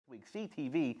Week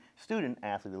CTV Student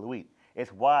Athlete of the Week.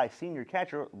 It's why Senior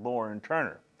Catcher Lorrin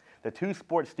Turner. The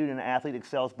two-sport student athlete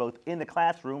excels both in the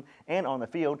classroom and on the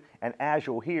field, and as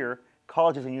you'll hear,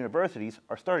 colleges and universities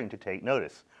are starting to take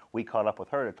notice. We caught up with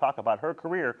her to talk about her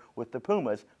career with the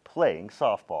Pumas playing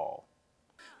softball.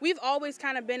 We've always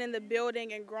kind of been in the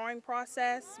building and growing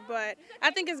process, but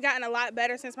I think it's gotten a lot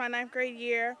better since my 9th grade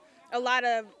year. A lot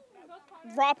of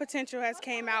raw potential has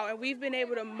came out, and we've been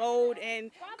able to mold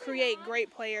and create great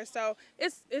players, so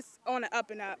it's on the up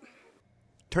and up.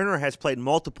 Turner has played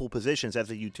multiple positions as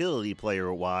a utility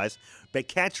player-wise, but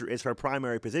catcher is her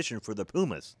primary position for the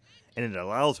Pumas, and it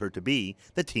allows her to be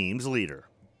the team's leader.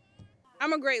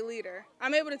 I'm a great leader.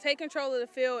 I'm able to take control of the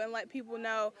field and let people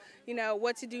know,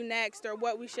 what to do next or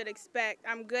what we should expect.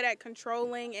 I'm good at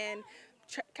controlling and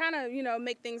kind of,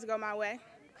 make things go my way.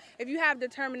 If you have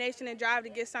determination and drive to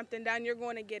get something done, you're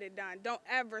going to get it done. Don't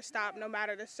ever stop, no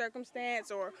matter the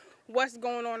circumstance or what's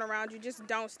going on around you. Just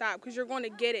don't stop, because you're going to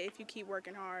get it if you keep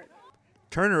working hard.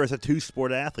 Turner is a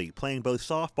two-sport athlete, playing both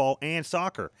softball and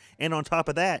soccer. And on top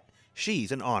of that,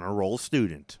 she's an honor roll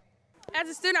student. As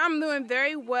a student, I'm doing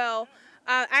very well.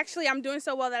 Actually, I'm doing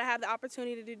so well that I have the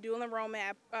opportunity to do dual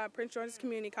enrollment at Prince George's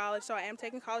Community College, so I am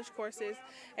taking college courses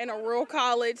in a rural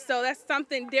college, so that's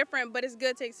something different, but it's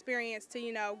good to experience to,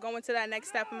 go into that next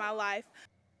step in my life.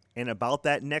 And about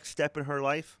that next step in her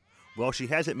life, well, she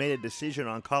hasn't made a decision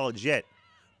on college yet,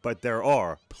 but there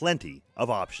are plenty of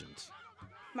options.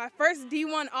 My first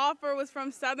D1 offer was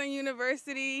from Southern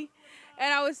University,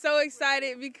 and I was so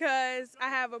excited because I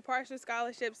have a partial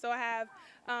scholarship, so I have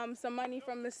some money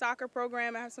from the soccer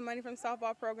program, I have some money from the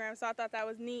softball program, so I thought that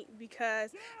was neat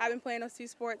because I've been playing those two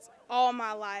sports all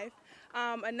my life.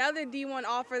 Another D1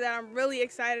 offer that I'm really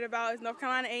excited about is North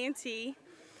Carolina A&T.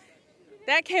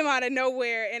 That came out of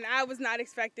nowhere, and I was not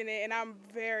expecting it, and I'm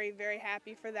very, very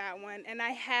happy for that one. And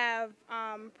I have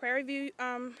Prairie View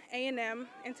A&M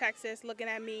in Texas looking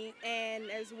at me,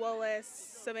 and as well as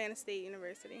Savannah State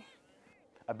University.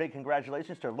 A big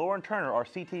congratulations to Lorrin Turner, our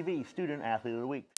CTV Student Athlete of the Week.